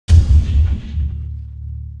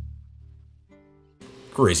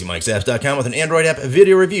CrazyMikesapps.com with an Android app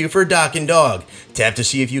video review for Doc and Dog. Tap to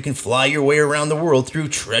see if you can fly your way around the world through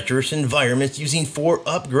treacherous environments using 4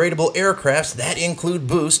 upgradable aircrafts that include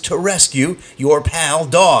boosts to rescue your pal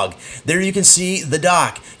dog. There you can see the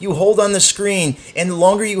dock. You hold on the screen, and the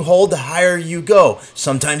longer you hold, the higher you go.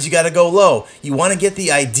 Sometimes you gotta go low. You want to get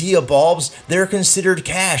the idea bulbs. They're considered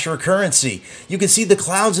cash or currency. You can see the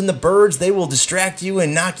clouds and the birds. They will distract you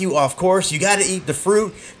and knock you off course. You gotta eat the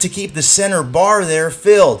fruit to keep the center bar there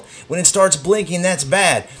filled. When it starts blinking, that's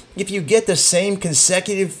bad. If you get the same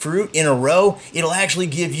consecutive fruit in a row, it'll actually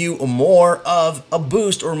give you more of a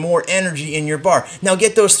boost or more energy in your bar. Now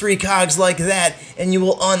get those 3 cogs like that and you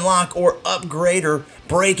will unlock or upgrade or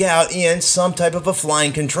break out in some type of a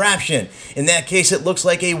flying contraption. In that case, it looks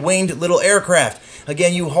like a winged little aircraft.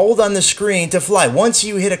 Again, you hold on the screen to fly. Once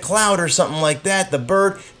you hit a cloud or something like that, the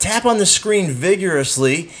bird, tap on the screen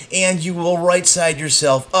vigorously and you will right side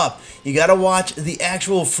yourself up. You got to watch the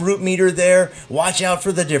actual fruit meter there. Watch out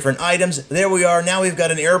for the different items. There we are. Now we've got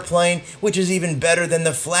an airplane, which is even better than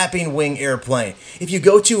the flapping wing airplane. If you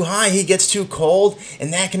go too high, he gets too cold,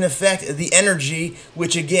 and that can affect the energy,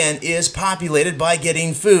 which again is populated by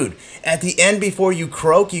getting food. At the end, before you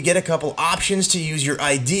croak, you get a couple options to use your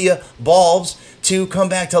idea bulbs to come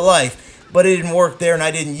back to life, but it didn't work there and I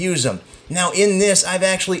didn't use them. Now in this, I've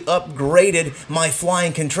actually upgraded my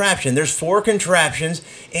flying contraption. There's 4 contraptions,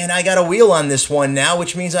 and I got a wheel on this one now,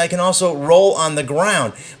 which means I can also roll on the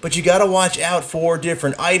ground. But you got to watch out for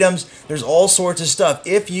different items. There's all sorts of stuff.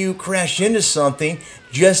 If you crash into something,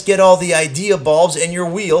 just get all the idea bulbs and your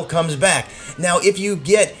wheel comes back. Now if you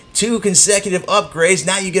get 2 consecutive upgrades,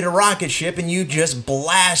 now you get a rocket ship and you just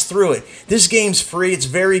blast through it. This game's free. It's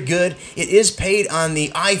very good. It is paid on the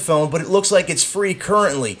iPhone, but it looks like it's free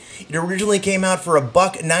currently. It originally came out for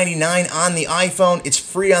 $1.99 on the iPhone. It's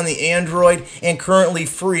free on the Android and currently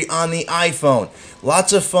free on the iPhone.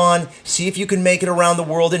 Lots of fun. See if you can make it around the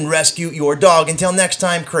world and rescue your dog. Until next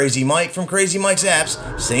time, Crazy Mike from Crazy Mike's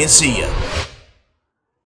Apps saying see ya.